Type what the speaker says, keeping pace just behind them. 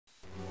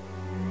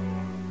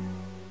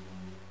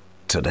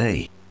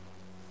Today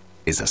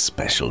is a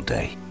special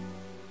day.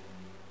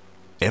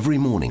 Every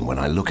morning when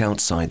I look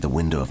outside the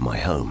window of my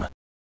home,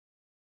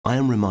 I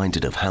am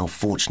reminded of how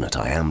fortunate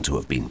I am to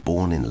have been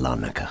born in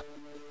Larnaca.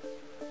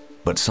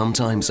 But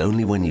sometimes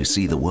only when you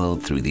see the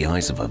world through the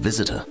eyes of a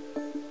visitor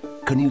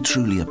can you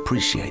truly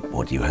appreciate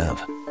what you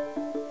have.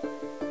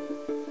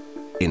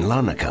 In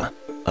Larnaca,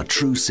 a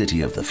true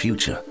city of the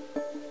future,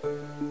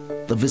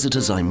 the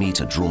visitors I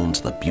meet are drawn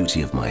to the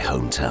beauty of my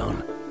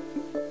hometown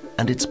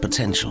and its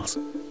potentials.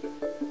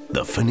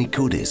 The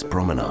Funicudis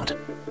Promenade,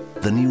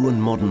 the new and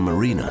modern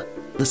marina,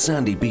 the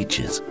sandy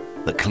beaches,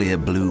 the clear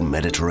blue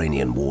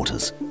Mediterranean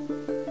waters,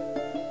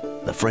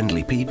 the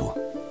friendly people.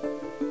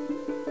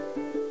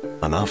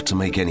 Enough to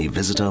make any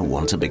visitor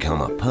want to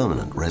become a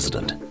permanent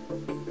resident.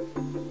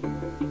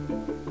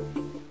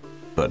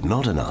 But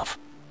not enough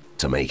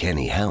to make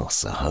any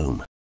house a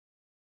home.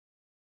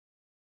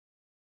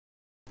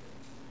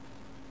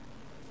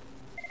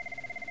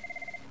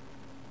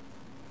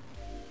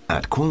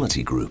 At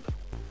Quality Group,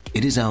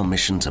 it is our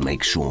mission to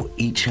make sure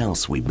each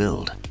house we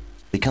build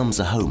becomes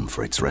a home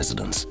for its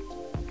residents.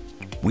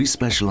 We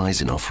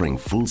specialize in offering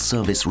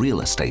full-service real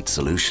estate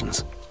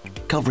solutions,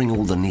 covering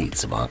all the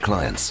needs of our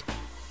clients,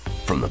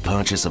 from the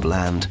purchase of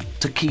land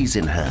to keys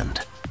in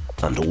hand,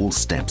 and all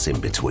steps in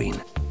between.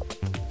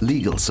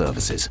 Legal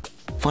services,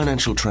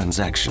 financial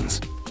transactions,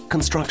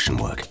 construction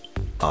work,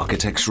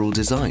 architectural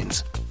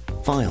designs,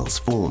 files,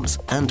 forms,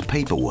 and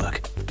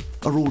paperwork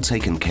are all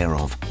taken care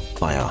of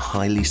by our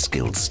highly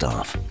skilled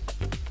staff.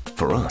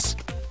 For us,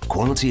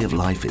 quality of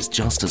life is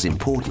just as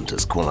important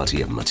as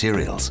quality of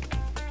materials,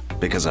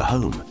 because a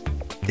home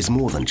is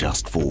more than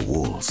just four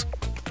walls.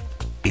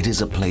 It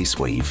is a place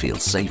where you feel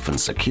safe and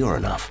secure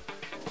enough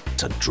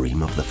to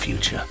dream of the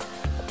future.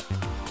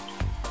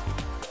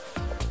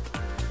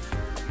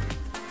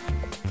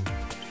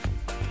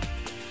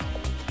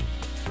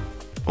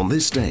 On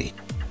this day,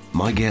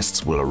 my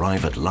guests will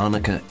arrive at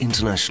Larnaca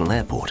International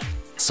Airport,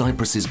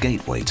 Cyprus's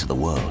gateway to the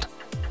world,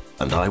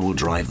 and I will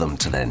drive them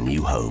to their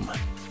new home.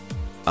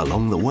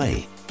 Along the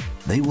way,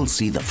 they will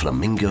see the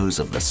flamingos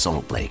of the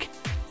Salt Lake,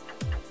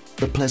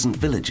 the pleasant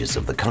villages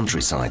of the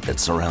countryside that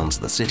surrounds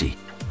the city,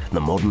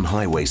 the modern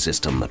highway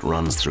system that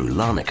runs through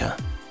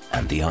Larnaca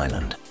and the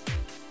island.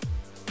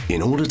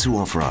 In order to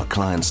offer our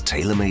clients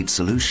tailor-made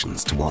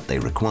solutions to what they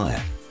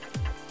require,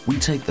 we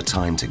take the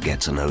time to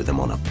get to know them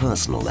on a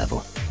personal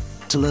level,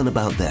 to learn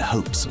about their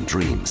hopes and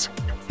dreams,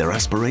 their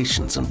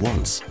aspirations and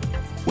wants,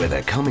 where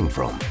they're coming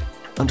from,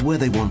 and where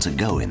they want to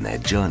go in their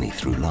journey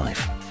through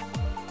life.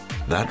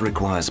 That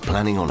requires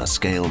planning on a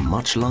scale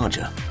much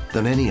larger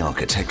than any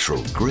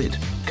architectural grid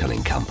can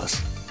encompass.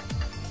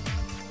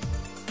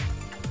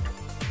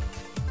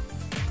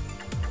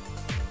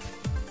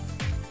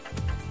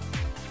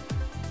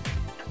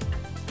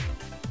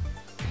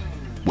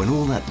 When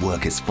all that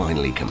work is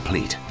finally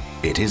complete,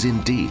 it is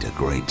indeed a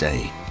great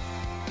day.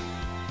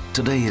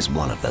 Today is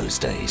one of those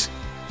days.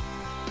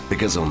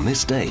 Because on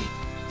this day,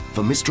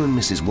 for Mr. and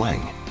Mrs.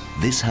 Wang,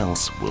 this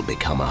house will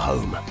become a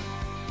home.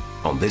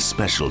 On this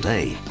special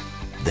day,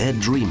 their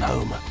dream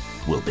home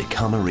will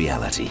become a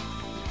reality.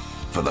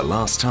 For the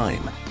last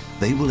time,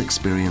 they will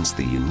experience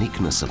the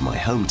uniqueness of my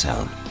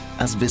hometown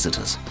as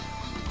visitors,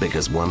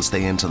 because once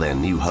they enter their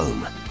new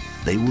home,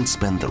 they will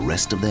spend the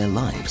rest of their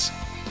lives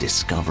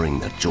discovering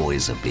the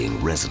joys of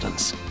being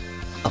residents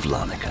of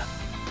Larnaca.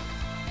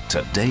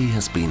 Today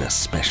has been a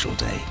special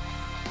day.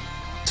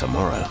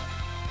 Tomorrow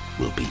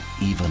will be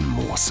even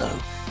more so.